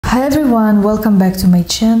Hi everyone, welcome back to my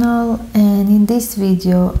channel, and in this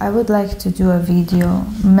video I would like to do a video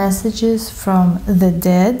messages from the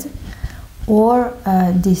dead or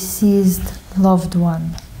a deceased loved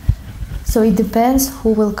one. So it depends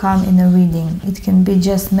who will come in a reading. It can be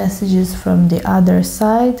just messages from the other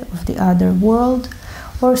side of the other world,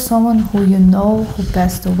 or someone who you know who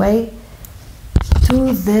passed away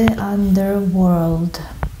to the underworld.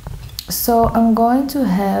 So I'm going to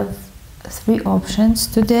have three options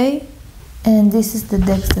today, and this is the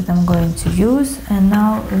decks that I'm going to use. And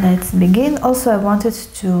now let's begin. Also, I wanted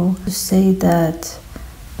to say that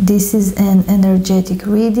this is an energetic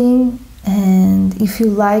reading, and if you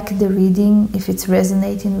like the reading, if it's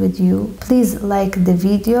resonating with you, please like the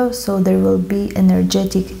video so there will be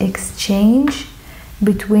energetic exchange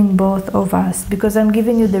between both of us, because I'm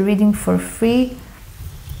giving you the reading for free.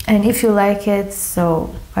 And if you like it,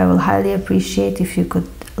 so I will highly appreciate if you could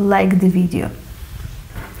like the video.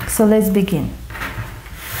 So let's begin.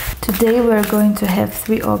 Today we're going to have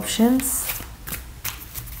three options.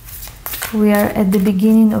 We are at the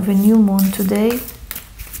beginning of a new moon today.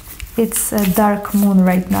 It's a dark moon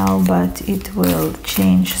right now, but it will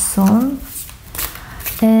change soon.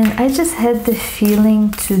 And I just had the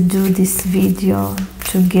feeling to do this video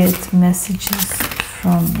to get messages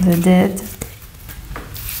from the dead.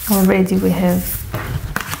 Already we have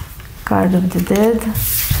card of the dead.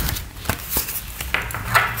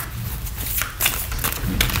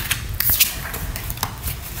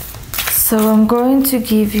 So I'm going to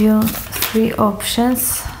give you three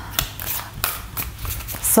options.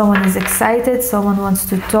 Someone is excited, someone wants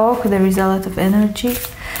to talk, there is a lot of energy.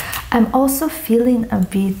 I'm also feeling a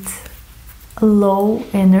bit low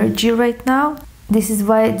energy right now. This is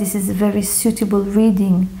why this is a very suitable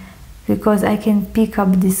reading, because I can pick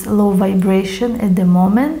up this low vibration at the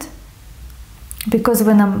moment. Because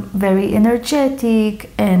when I'm very energetic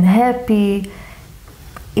and happy,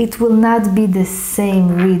 it will not be the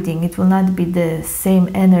same reading, it will not be the same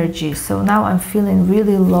energy. So now I'm feeling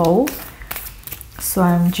really low, so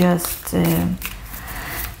I'm just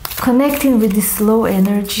connecting with this low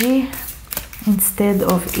energy. Instead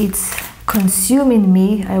of it consuming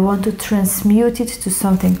me, I want to transmute it to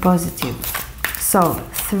something positive. So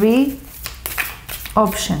three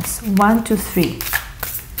options, 1, 2, 3.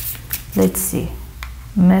 Let's see.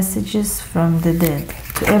 Messages from the dead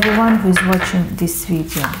to everyone who is watching this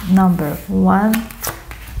video. Number 1,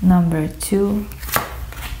 number 2,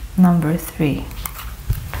 number 3.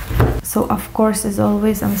 So of course, as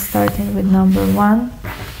always, I'm starting with number 1.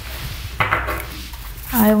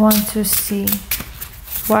 I want to see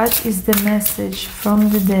what is the message from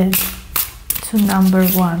the dead to number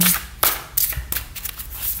 1.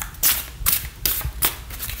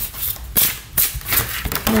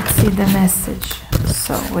 Let's see the message.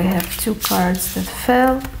 So we have two cards that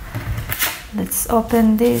fell. Let's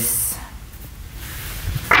open this.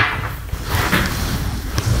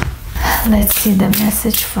 Let's see the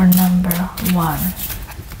message for number 1.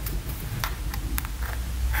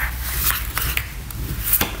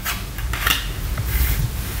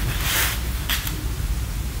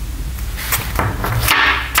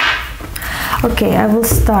 Okay, I will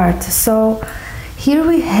start. So here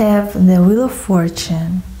we have the Wheel of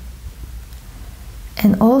Fortune,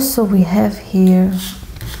 and also we have here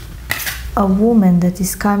a woman that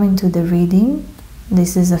is coming to the reading.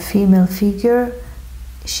 This is a female figure.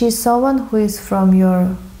 She's someone who is from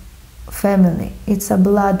your family. It's a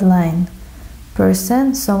bloodline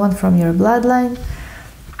person, someone from your bloodline.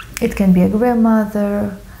 It can be a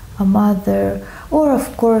grandmother, a mother, or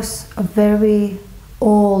of course a very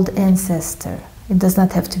old ancestor. It does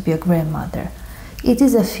not have to be a grandmother. It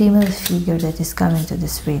is a female figure that is coming to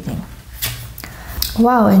this reading.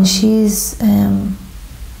 Wow, and she's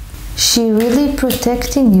she really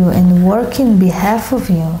protecting you and working behalf of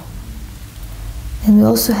you. And we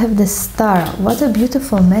also have the star. What a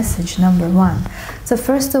beautiful message, number 1. So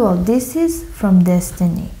first of all, this is from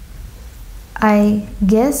destiny. I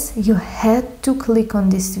guess you had to click on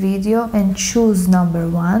this video and choose number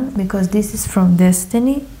 1, because this is from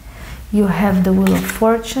destiny. You have the Wheel of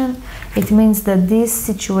Fortune. It means that this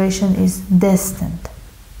situation is destined.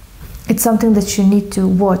 It's something that you need to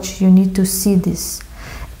watch, you need to see this.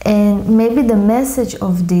 And maybe the message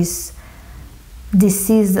of this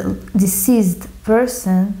deceased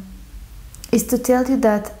person is to tell you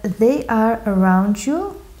that they are around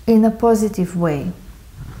you in a positive way.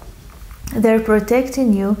 They're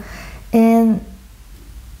protecting you, and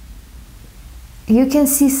you can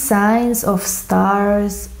see signs of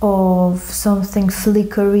stars, of something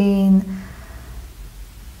flickering,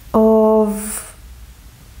 of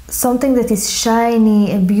something that is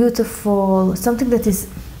shiny and beautiful, something that is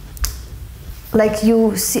like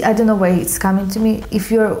you see, I don't know why it's coming to me,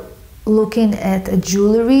 if you're looking at a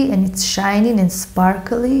jewelry and it's shining and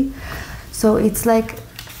sparkly, so it's like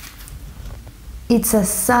it's a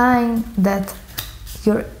sign that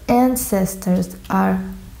your ancestors are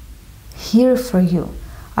here for you,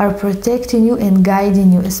 are protecting you and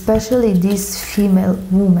guiding you, especially this female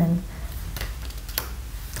woman.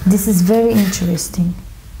 This is very interesting.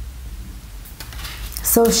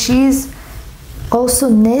 So she's also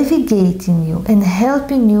navigating you and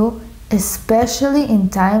helping you, especially in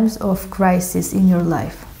times of crisis in your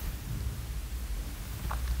life.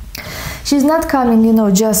 She's not coming, you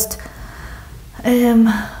know, just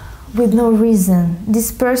with no reason.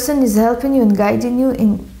 This person is helping you and guiding you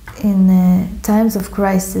in times of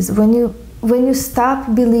crisis. When you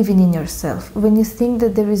stop believing in yourself, when you think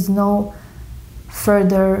that there is no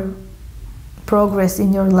further progress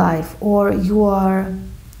in your life, or you are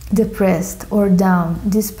depressed or down,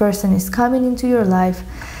 this person is coming into your life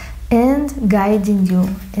and guiding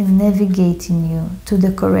you and navigating you to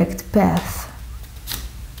the correct path.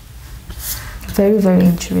 Very, very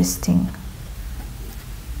interesting.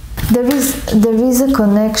 There is a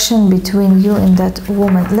connection between you and that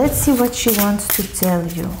woman. Let's see what she wants to tell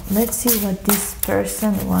you. Let's see what this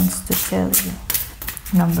person wants to tell you.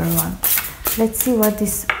 Number one. Let's see what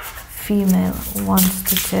this female wants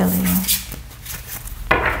to tell you.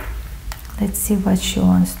 Let's see what she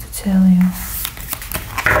wants to tell you.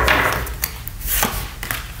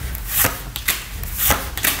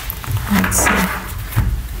 Let's see.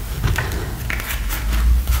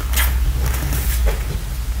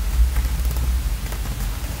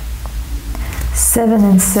 Seven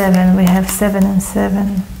and seven. We have 7 and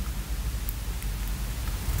 7.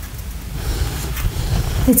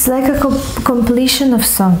 It's like a completion of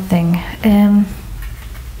something.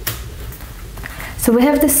 So we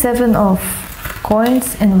have the 7 of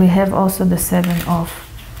coins, and we have also the 7 of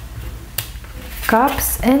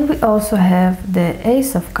cups, and we also have the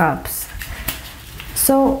Ace of Cups.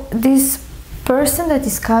 So this person that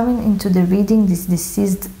is coming into the reading, this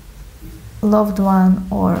deceased loved one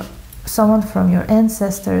or someone from your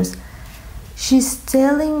ancestors, she's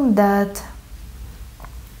telling that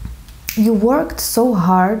you worked so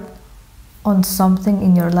hard on something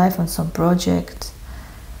in your life, on some project,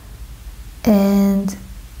 and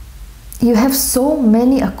you have so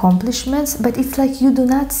many accomplishments, but it's like you do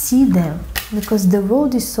not see them because the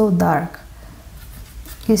road is so dark.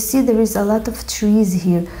 You see, there is a lot of trees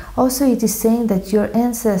here. Also, it is saying that your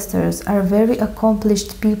ancestors are very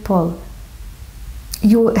accomplished people.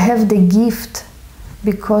 You have the gift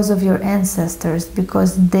because of your ancestors,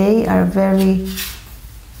 because they are very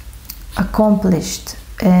accomplished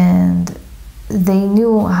and they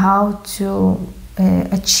knew how to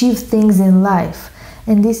achieve things in life.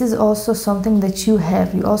 And this is also something that you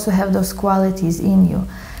have. You also have those qualities in you.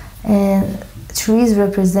 And trees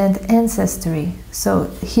represent ancestry. So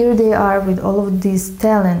here they are with all of this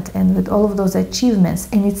talent and with all of those achievements.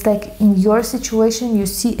 And it's like in your situation, you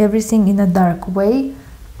see everything in a dark way.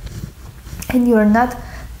 And you're not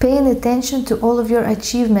paying attention to all of your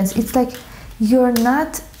achievements. It's like you're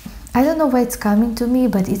not, I don't know why it's coming to me,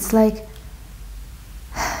 but it's like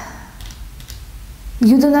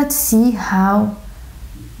you do not see how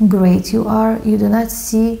great you are. You do not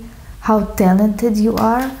see how talented you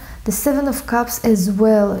are. The 7 of Cups as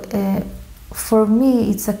well, for me,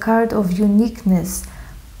 it's a card of uniqueness,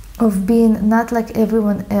 of being not like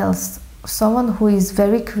everyone else. Someone who is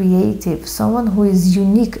very creative, someone who is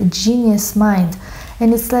unique, a genius mind.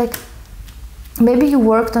 And it's like maybe you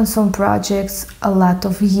worked on some projects a lot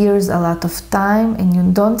of years, a lot of time, and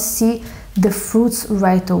you don't see the fruits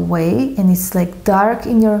right away, and it's like dark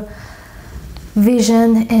in your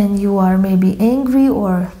vision, and you are maybe angry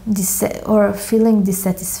or feeling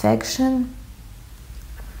dissatisfaction.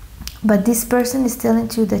 But this person is telling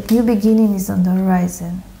you that new beginning is on the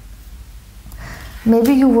horizon.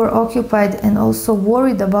 Maybe you were occupied and also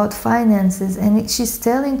worried about finances, and she's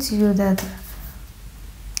telling to you that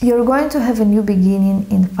you're going to have a new beginning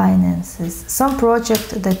in finances. Some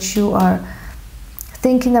project that you are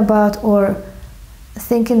thinking about or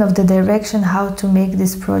thinking of the direction how to make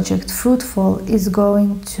this project fruitful is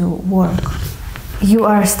going to work. You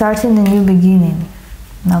are starting a new beginning,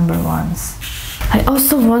 number ones. I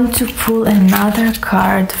also want to pull another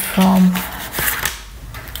card from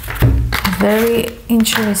a very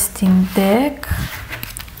interesting deck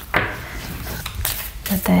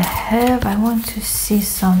that I have. I want to see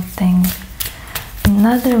something.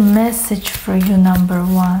 Another message for you, number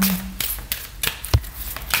one.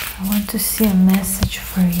 I want to see a message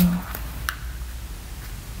for you.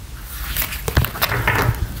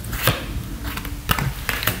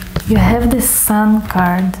 You have the Sun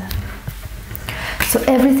card. So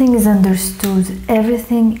everything is understood.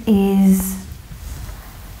 Everything is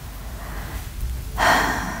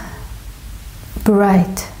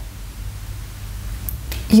bright.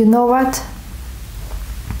 You know what?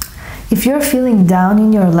 If you're feeling down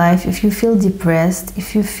in your life, if you feel depressed,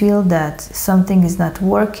 if you feel that something is not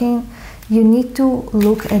working, you need to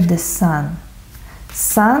look at the sun.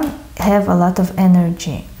 Sun have a lot of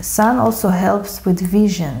energy. Sun also helps with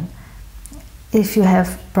vision. If you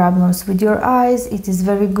have problems with your eyes, it is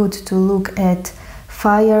very good to look at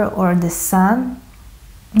fire or the sun.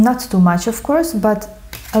 Not too much, of course, but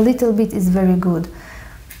a little bit is very good.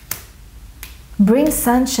 Bring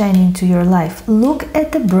sunshine into your life. Look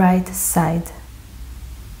at the bright side.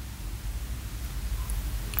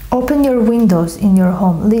 Open your windows in your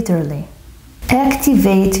home, literally.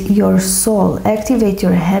 Activate your soul, activate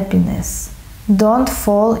your happiness. Don't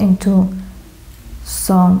fall into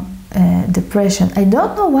some depression. I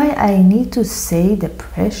don't know why I need to say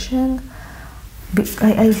depression.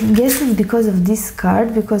 I guess it's because of this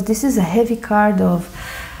card, because this is a heavy card of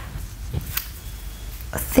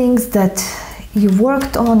things that you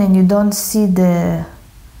worked on and you don't see the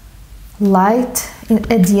light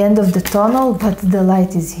at the end of the tunnel, but the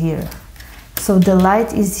light is here. So the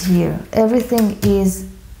light is here. Everything is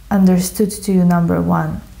understood to you, number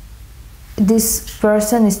one. This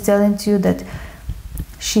person is telling to you that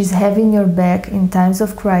she's having your back in times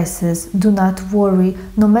of crisis. Do not worry.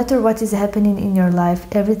 No matter what is happening in your life,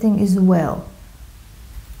 everything is well.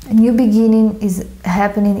 A new beginning is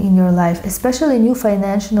happening in your life, especially new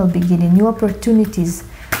financial beginning. New opportunities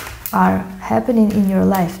are happening in your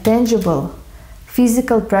life, tangible,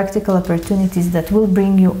 physical, practical opportunities that will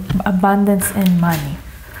bring you abundance and money.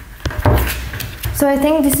 So I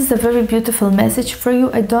think this is a very beautiful message for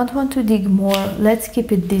you. I don't want to dig more. Let's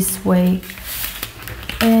keep it this way.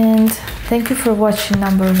 And thank you for watching,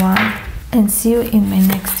 number one, and see you in my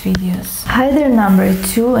next videos. Hi there, number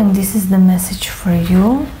two, and this is the message for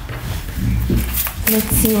you. Let's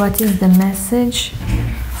see what is the message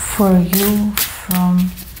for you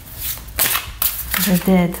from the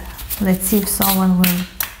dead. Let's see if someone will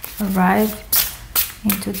arrive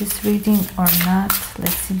into this reading or not.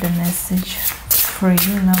 Let's see the message for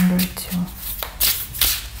you, number two.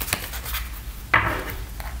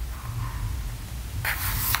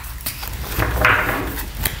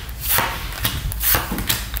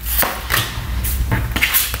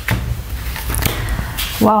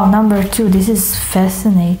 Wow, number two, this is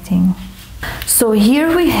fascinating. So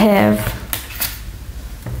here we have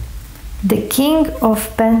the King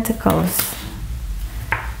of Pentacles.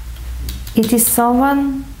 It is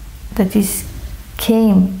someone that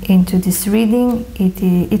came into this reading.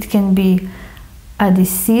 It can be a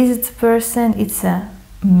deceased person, it's a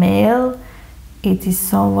male, it is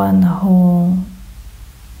someone who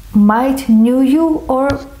might knew you, or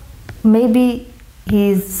maybe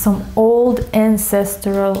is some old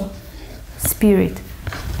ancestral spirit.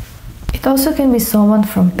 It also can be someone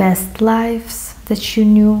from past lives that you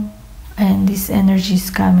knew, and this energy is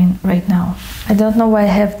coming right now. I don't know why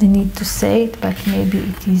I have the need to say it, but maybe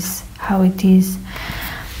it is how it is.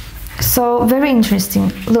 So very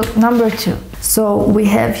interesting. Look, number two. So we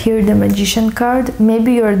have here the Magician card.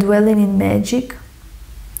 Maybe you're dwelling in magic,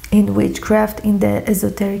 in witchcraft, in the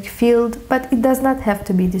esoteric field, but it does not have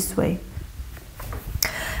to be this way.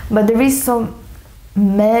 But there is some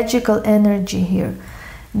magical energy here.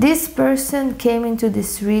 This person came into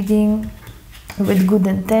this reading with good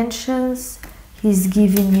intentions. He's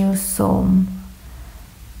giving you some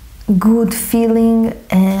good feeling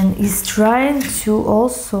and is trying to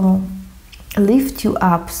also lift you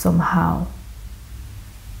up somehow.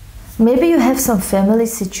 Maybe you have some family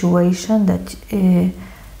situation that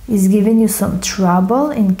is giving you some trouble.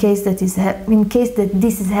 In case that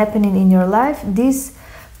this is happening in your life, this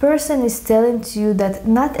person is telling to you that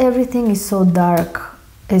not everything is so dark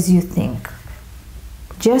as you think.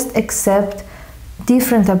 Just accept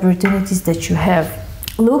different opportunities that you have.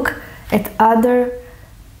 Look at other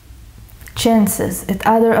chances, at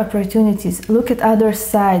other opportunities. Look at other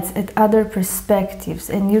sides, at other perspectives,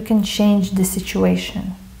 and you can change the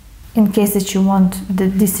situation in case that you want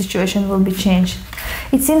that this situation will be changed.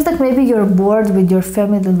 It seems like maybe you're bored with your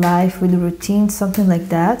family life, with routine, something like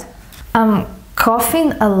that. I'm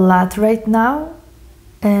coughing a lot right now,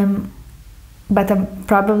 but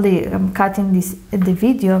I'm cutting the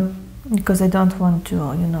video because I don't want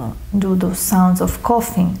to, do those sounds of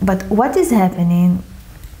coughing. But what is happening?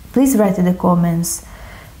 Please write in the comments.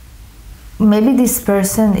 Maybe this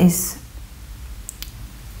person is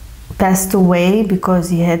passed away because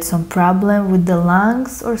he had some problem with the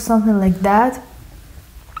lungs or something like that.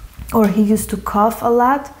 or he used to cough a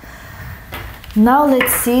lot. Now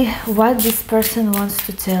let's see what this person wants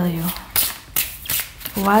to tell you.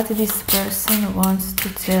 What this person wants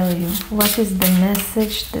to tell you. What is the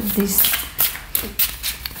message that this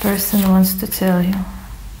person wants to tell you?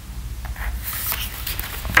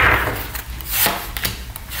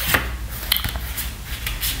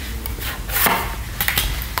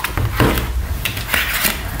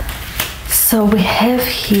 So we have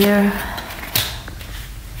here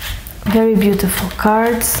very beautiful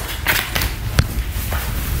cards.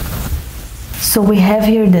 So we have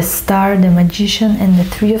here the Star, the Magician, and the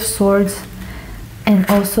Three of Swords, and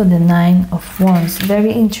also the Nine of Wands.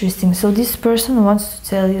 Very interesting. So this person wants to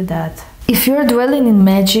tell you that if you're dwelling in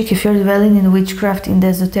magic, if you're dwelling in witchcraft, in the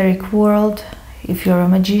esoteric world, if you're a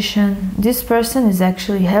magician, this person is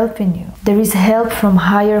actually helping you. There is help from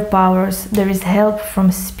higher powers. There is help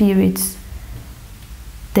from spirits.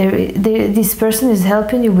 This person is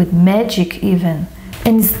helping you with magic even.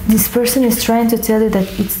 And this person is trying to tell you that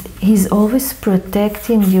he's always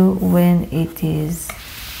protecting you when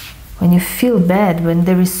you feel bad, when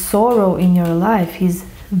there is sorrow in your life. He's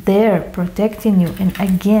there protecting you. And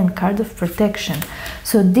again, card of protection.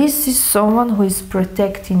 So this is someone who is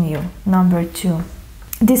protecting you. Number 2.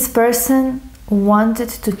 This person wanted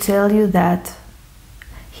to tell you that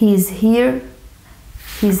he is here,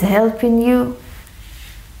 he's helping you,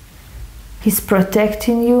 he's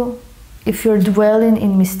protecting you. If you're dwelling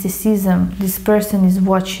in mysticism, this person is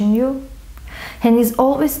watching you and is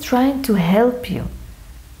always trying to help you.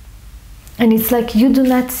 And it's like you do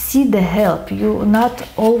not see the help. You're not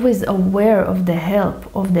always aware of the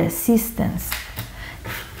help, of the assistance.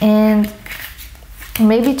 And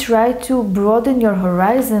maybe try to broaden your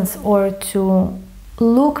horizons or to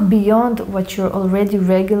look beyond what you're already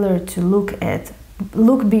regular to look at.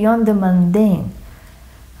 Look beyond the mundane.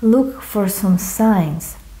 Look for some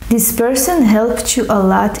signs. This person helped you a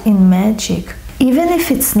lot in magic. Even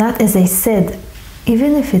if it's not, as I said,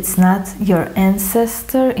 even if it's not your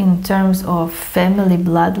ancestor in terms of family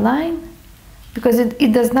bloodline, because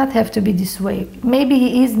it does not have to be this way. Maybe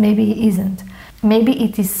he is, maybe he isn't. Maybe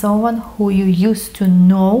it is someone who you used to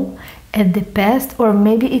know at the past, or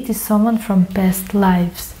maybe it is someone from past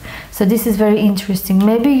lives. So this is very interesting.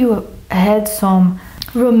 Maybe you had some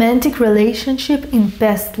romantic relationship in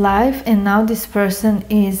past life, and now this person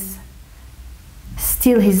is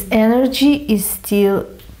still, his energy is still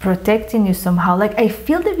protecting you somehow. Like, I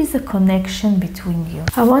feel there is a connection between you.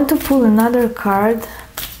 I want to pull another card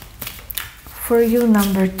for you,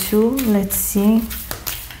 number 2. Let's see.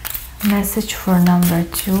 Message for number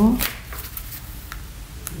 2.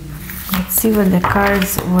 Let's see what the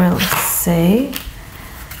cards will say.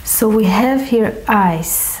 So we have here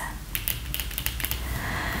ice.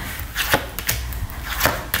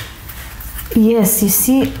 Yes, you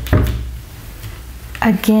see,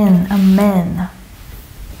 again, a man.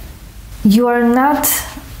 You are not,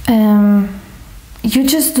 you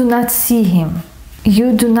just do not see him. You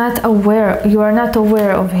are not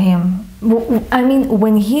aware of him. I mean,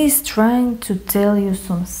 when he is trying to tell you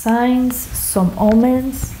some signs, some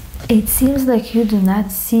omens, it seems like you do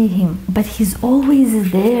not see him, but he's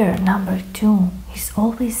always there, number 2. He's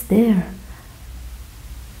always there.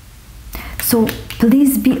 So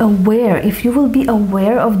please be aware. If you will be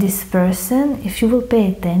aware of this person, if you will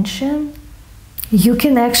pay attention, you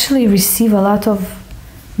can actually receive a lot of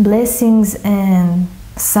blessings and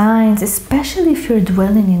signs, especially if you're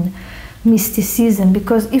dwelling in mysticism.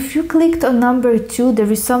 Because if you clicked on number 2,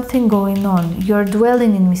 there is something going on. You're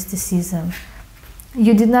dwelling in mysticism.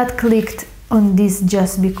 You did not click on this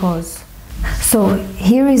just because. So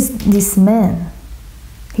here is this man.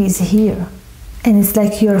 He's here. And it's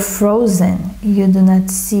like you're frozen. You do not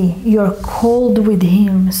see. You're cold with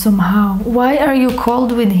him somehow. Why are you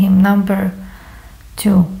cold with him, number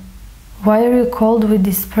 2? Why are you cold with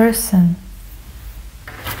this person?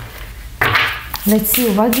 Let's see,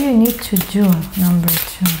 what do you need to do, number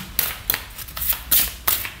 2?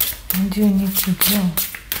 What do you need to do?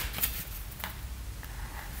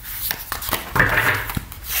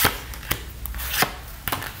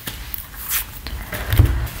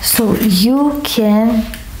 So you can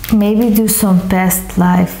maybe do some past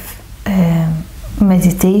life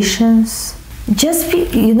meditations. Just be,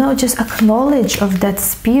 just acknowledge of that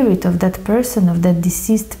spirit, of that person, of that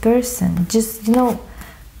deceased person. Just,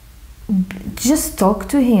 just talk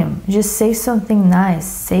to him. Just say something nice.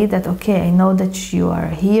 Say that, okay, I know that you are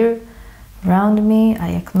here around me. I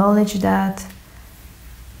acknowledge that.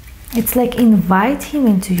 It's like invite him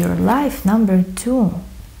into your life, number 2.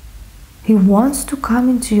 He wants to come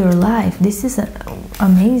into your life. This is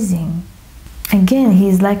amazing. Again, he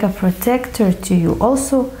is like a protector to you.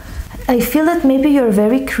 Also, I feel that maybe you're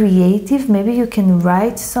very creative, maybe you can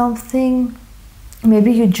write something,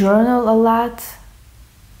 maybe you journal a lot,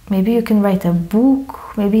 maybe you can write a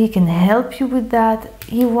book, maybe he can help you with that.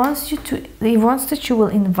 He wants that you will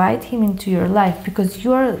invite him into your life, because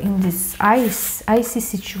you are in this icy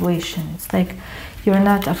situation. It's like you're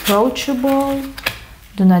not approachable,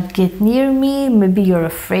 do not get near me, maybe you're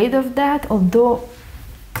afraid of that, although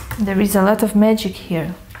there is a lot of magic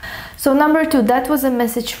here. So number 2, that was a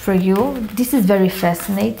message for you. This is very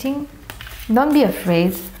fascinating. Don't be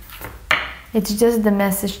afraid. It's just the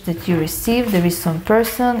message that you receive. There is some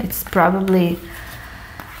person, it's probably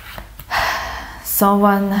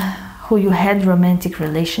someone who you had romantic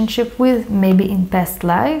relationship with, maybe in past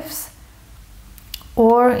lives,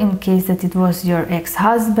 or in case that it was your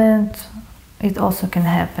ex-husband, it also can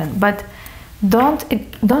happen. But don't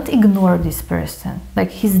ignore this person. Like,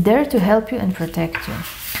 he's there to help you and protect you.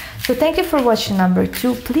 So thank you for watching number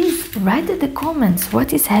 2. Please write in the comments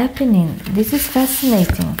what is happening. This is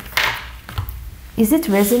fascinating. Is it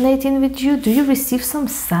resonating with you? Do you receive some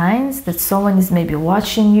signs that someone is maybe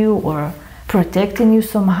watching you or protecting you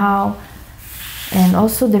somehow? And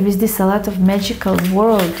also there is this a lot of magical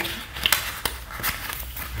world,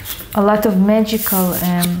 a lot of magical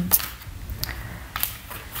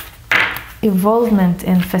involvement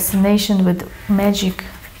and fascination with magic.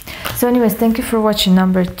 So anyways, thank you for watching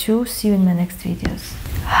number 2. See you in my next videos.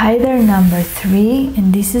 Hi there, number 3,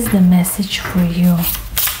 and this is the message for you.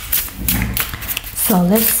 So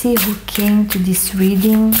let's see who came to this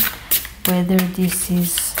reading, whether this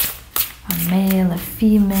is a male, a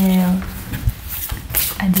female,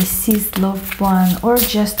 a deceased loved one, or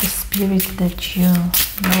just a spirit that you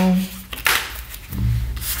know.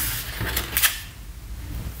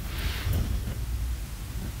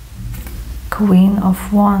 Queen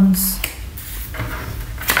of Wands.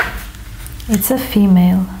 It's a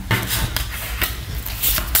female.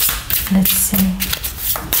 Let's see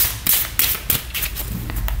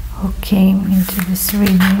who came into this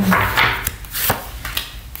reading.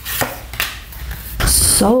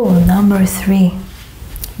 So, number 3.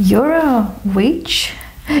 You're a witch.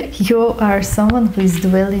 You are someone who is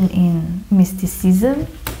dwelling in mysticism.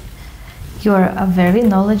 You're a very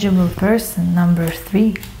knowledgeable person, number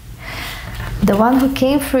 3. The one who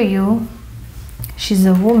came for you, she's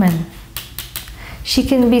a woman. She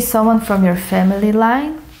can be someone from your family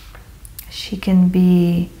line. She can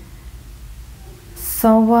be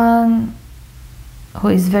someone who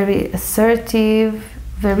is very assertive,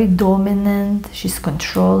 very dominant. She's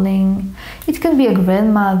controlling. It can be a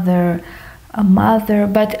grandmother, a mother,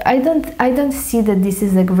 but I don't see that this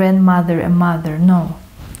is a grandmother, a mother, no.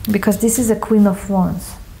 Because this is a Queen of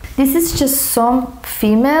Wands. This is just some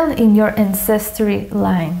female in your ancestry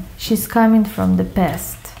line. She's coming from the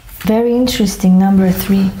past. Very interesting, number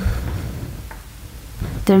 3.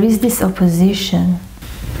 There is this opposition.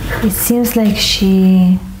 It seems like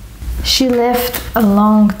she left a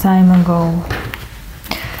long time ago.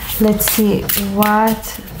 Let's see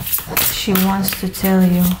what she wants to tell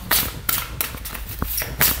you.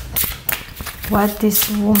 What this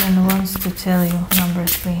woman wants to tell you, number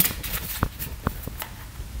 3.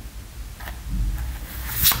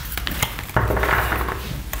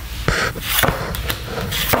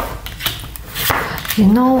 You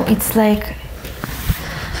know, it's like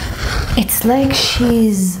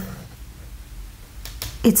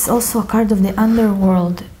it's also a card of the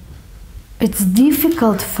underworld. It's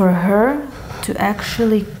difficult for her to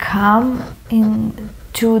actually come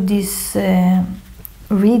into this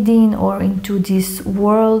reading or into this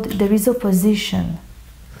world. There is opposition.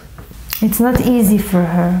 It's not easy for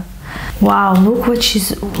her. Wow, look what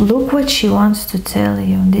she wants to tell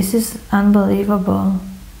you. This is unbelievable.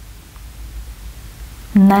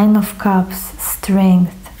 9 of Cups,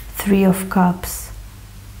 strength, 3 of Cups,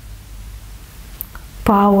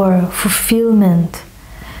 power, fulfillment.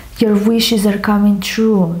 Your wishes are coming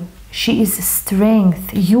true. She is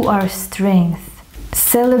strength. You are strength.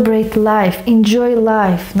 Celebrate life. Enjoy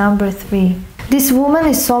life. Number 3. This woman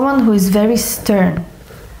is someone who is very stern.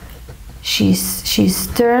 She's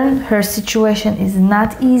stern. Her situation is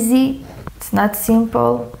not easy. It's not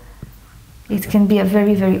simple. It can be a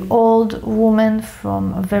very, very old woman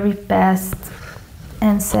from a very past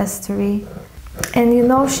ancestry. And you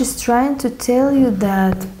know, she's trying to tell you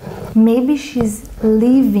that maybe she's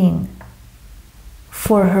living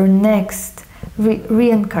for her next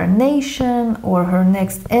reincarnation or her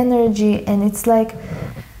next energy. And it's like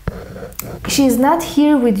she's not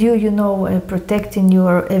here with you, you know, protecting you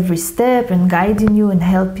every step and guiding you and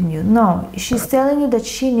helping you. No, she's telling you that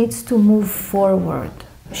she needs to move forward.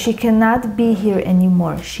 She cannot be here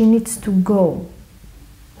anymore. She needs to go.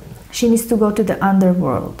 she needs to go to the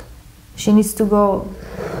underworld. She needs to go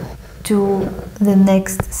to the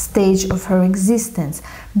next stage of her existence.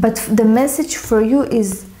 But the message for you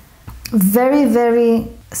is very, very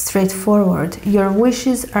straightforward. Your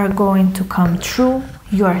wishes are going to come true.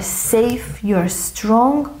 You are safe, you are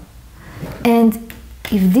strong. And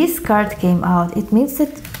if this card came out, it means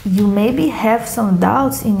that you maybe have some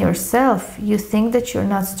doubts in yourself. You think that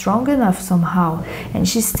you're not strong enough somehow. And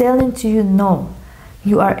she's telling to you, no,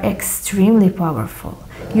 you are extremely powerful.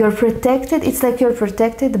 You're protected. It's like you're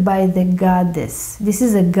protected by the goddess. This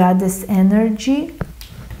is a goddess energy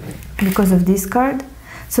because of this card.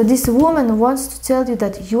 So this woman wants to tell you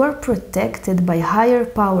that you are protected by higher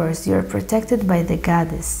powers. You are protected by the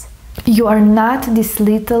goddess. You are not this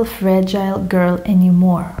little fragile girl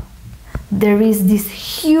anymore. There is this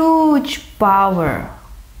huge power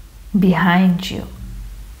behind you.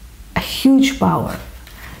 A huge power.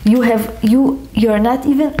 You're not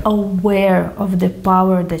even aware of the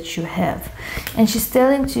power that you have. And she's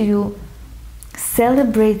telling to you,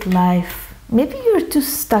 celebrate life. Maybe you're too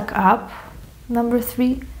stuck up, number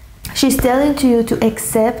 3. She's telling to you to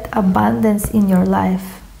accept abundance in your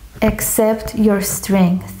life. Accept your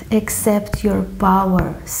strength. Accept your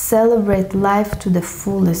power. Celebrate life to the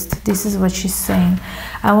fullest. This is what she's saying.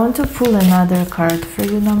 I want to pull another card for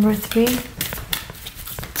you, number 3.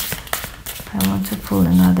 I want to pull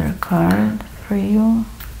another card for you.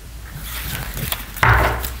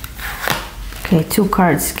 Okay, 2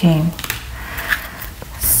 cards came.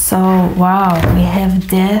 So, wow, we have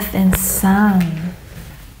Death and Sun.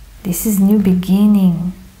 This is new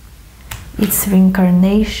beginning. It's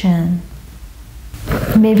reincarnation.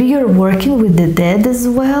 Maybe you're working with the dead as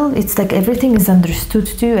well. It's like everything is understood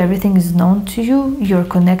to you, everything is known to you. You're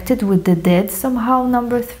connected with the dead somehow,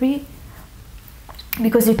 number 3.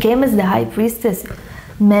 Because you came as the High Priestess.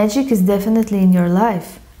 Magic is definitely in your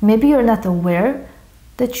life. Maybe you're not aware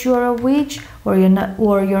that you are a witch, or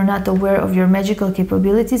you're not aware of your magical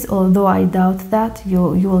capabilities, although I doubt that. You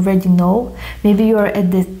already know. Maybe you're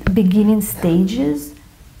at the beginning stages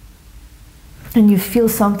and you feel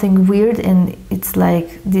something weird, and it's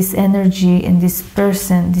like this energy and this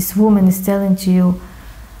person, this woman is telling to you,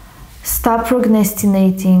 stop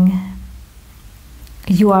procrastinating.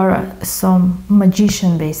 You are some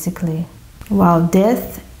magician, basically. Wow,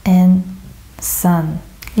 Death and Sun.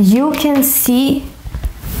 You can see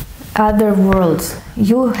other worlds.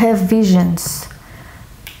 You have visions.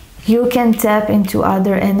 You can tap into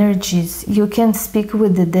other energies. You can speak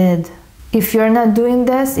with the dead. If you're not doing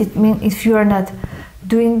this, it means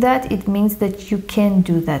that you can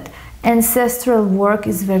do that. Ancestral work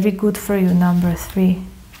is very good for you, number 3.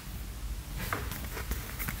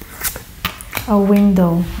 A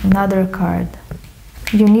window, another card.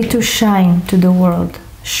 You need to shine to the world.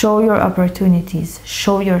 Show your opportunities.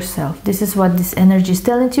 Show yourself. This is what this energy is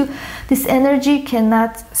telling you. This energy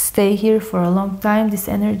cannot stay here for a long time. This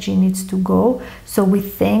energy needs to go. So we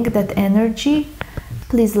thank that energy.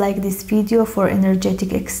 Please like this video for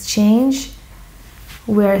energetic exchange.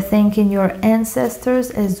 We are thanking your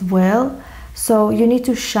ancestors as well. So you need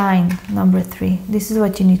to shine, number 3. This is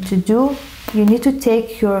what you need to do. You need to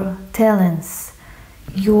take your talents,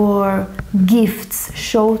 your gifts,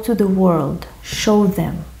 show to the world. Show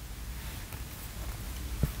them.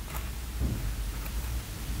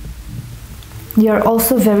 You're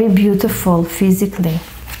also very beautiful physically.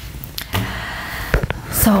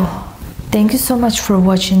 So, thank you so much for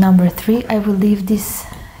watching, number 3. I will leave this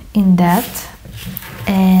in that.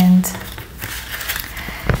 And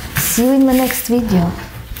see you in my next video.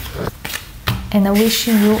 And I'm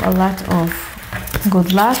wishing you a lot of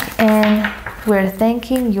good luck, and we're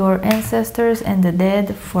thanking your ancestors and the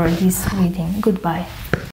dead for this reading. Goodbye.